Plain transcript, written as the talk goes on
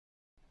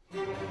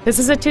This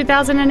is a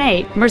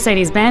 2008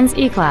 Mercedes-Benz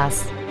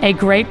E-Class, a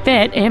great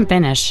fit and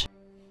finish.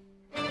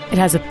 It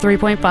has a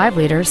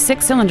 3.5-liter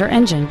six-cylinder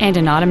engine and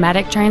an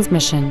automatic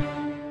transmission.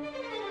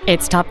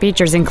 Its top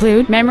features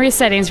include memory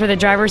settings for the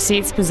driver's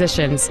seat's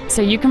positions,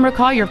 so you can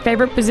recall your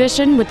favorite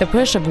position with the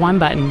push of one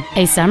button,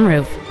 a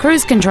sunroof,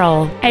 cruise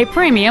control, a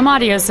premium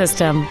audio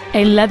system,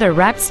 a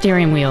leather-wrapped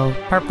steering wheel,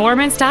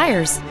 performance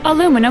tires,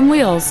 aluminum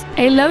wheels,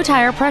 a low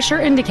tire pressure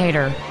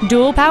indicator,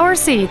 dual power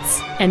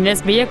seats, and this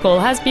vehicle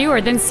has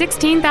fewer than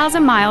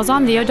 16,000 miles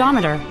on the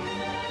odometer.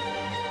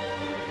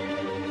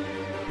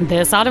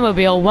 This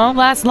automobile won't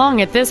last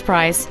long at this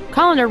price.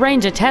 Call and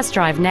arrange a test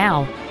drive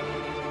now.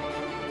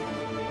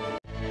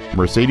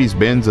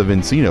 Mercedes-Benz of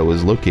Encino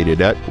is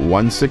located at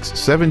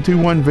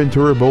 16721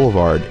 Ventura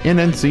Boulevard in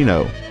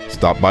Encino.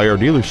 Stop by our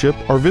dealership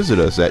or visit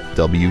us at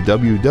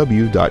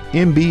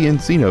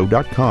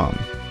www.mbencino.com.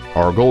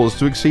 Our goal is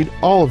to exceed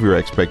all of your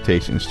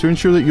expectations to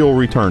ensure that you'll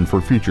return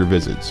for future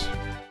visits.